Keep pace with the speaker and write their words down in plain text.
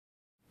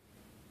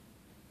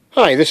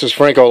Hi, this is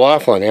Frank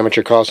O'Laughlin,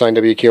 amateur call sign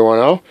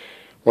WQ10. I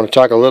want to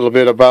talk a little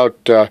bit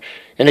about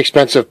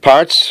inexpensive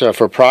parts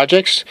for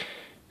projects.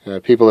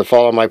 People that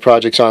follow my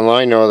projects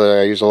online know that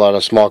I use a lot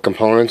of small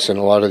components and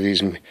a lot of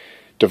these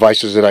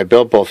devices that I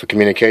built, both for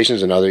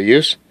communications and other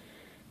use.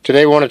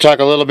 Today I want to talk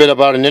a little bit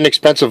about an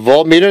inexpensive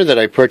voltmeter that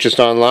I purchased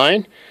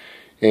online,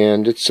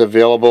 and it's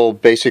available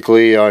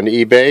basically on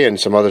eBay and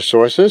some other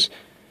sources.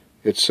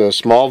 It's a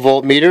small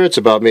voltmeter. It's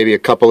about maybe a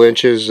couple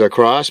inches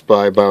across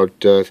by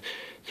about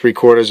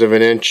 3/4 of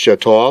an inch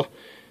tall,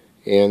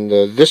 and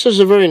this is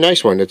a very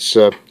nice one. It's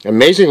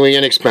amazingly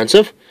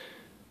inexpensive.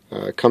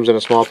 It comes in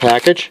a small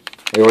package.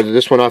 I ordered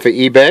this one off of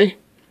eBay,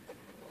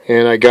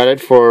 and I got it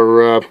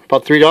for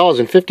about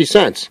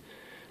 $3.50.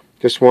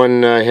 This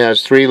one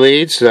has 3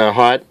 leads,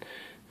 hot,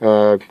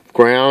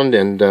 ground,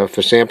 and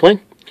for sampling.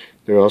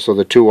 There are also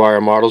the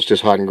 2-wire models,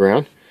 just hot and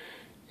ground.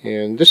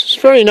 And this is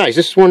very nice.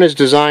 This one is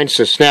designed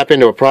to snap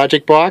into a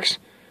project box,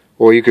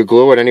 or you could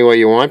glue it any way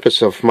you want. But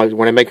so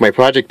when I make my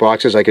project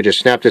boxes, I could just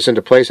snap this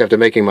into place after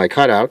making my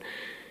cutout.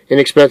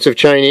 Inexpensive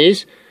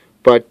Chinese,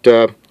 but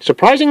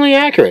surprisingly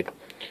accurate.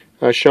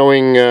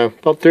 Showing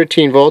about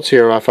 13 volts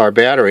here off our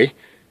battery.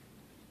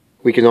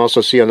 We can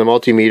also see on the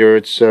multimeter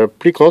it's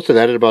pretty close to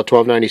that at about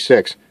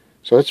 1296.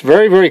 So that's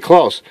very, very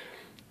close.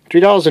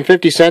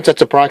 $3.50,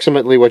 that's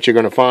approximately what you're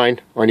going to find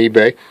on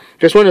eBay.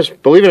 This one is,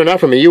 believe it or not,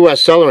 from a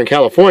U.S. seller in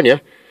California.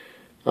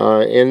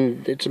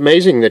 And it's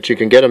amazing that you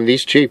can get them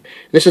these cheap.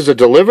 This is a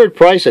delivered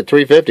price at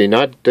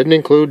 $3.50. Didn't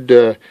include,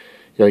 you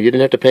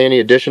didn't have to pay any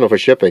additional for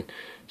shipping.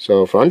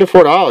 So for under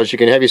 $4, you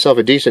can have yourself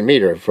a decent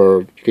meter.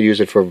 You can use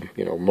it for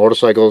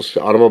motorcycles,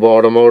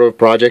 automotive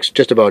projects,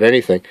 just about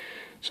anything.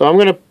 So I'm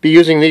going to be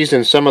using these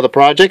in some of the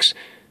projects,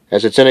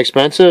 as it's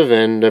inexpensive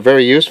and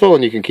very useful,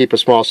 and you can keep a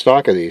small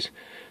stock of these.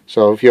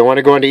 So if you want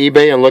to go onto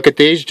eBay and look at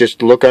these,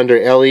 just look under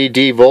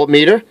LED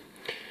Voltmeter.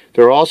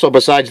 There are also,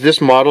 besides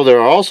this model, there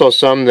are also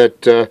some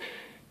that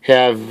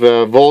have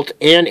volt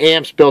and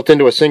amps built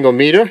into a single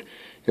meter,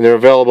 and they're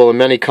available in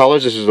many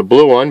colors. This is a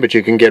blue one, but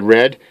you can get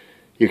red,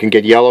 you can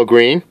get yellow,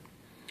 green,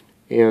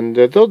 and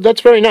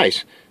that's very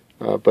nice.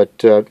 But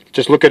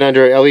just look at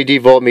under LED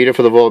Voltmeter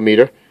for the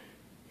voltmeter,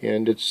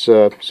 and it's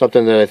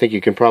something that I think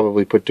you can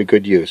probably put to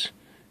good use.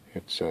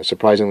 It's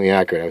surprisingly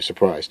accurate. I was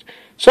surprised.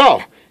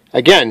 So,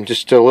 again,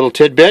 just a little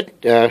tidbit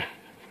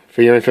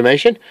for your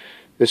information.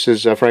 This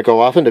is Frank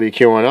O'Laughlin,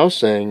 WQ10,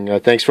 saying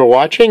thanks for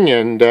watching,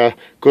 and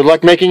good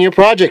luck making your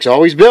projects.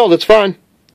 Always build. It's fun.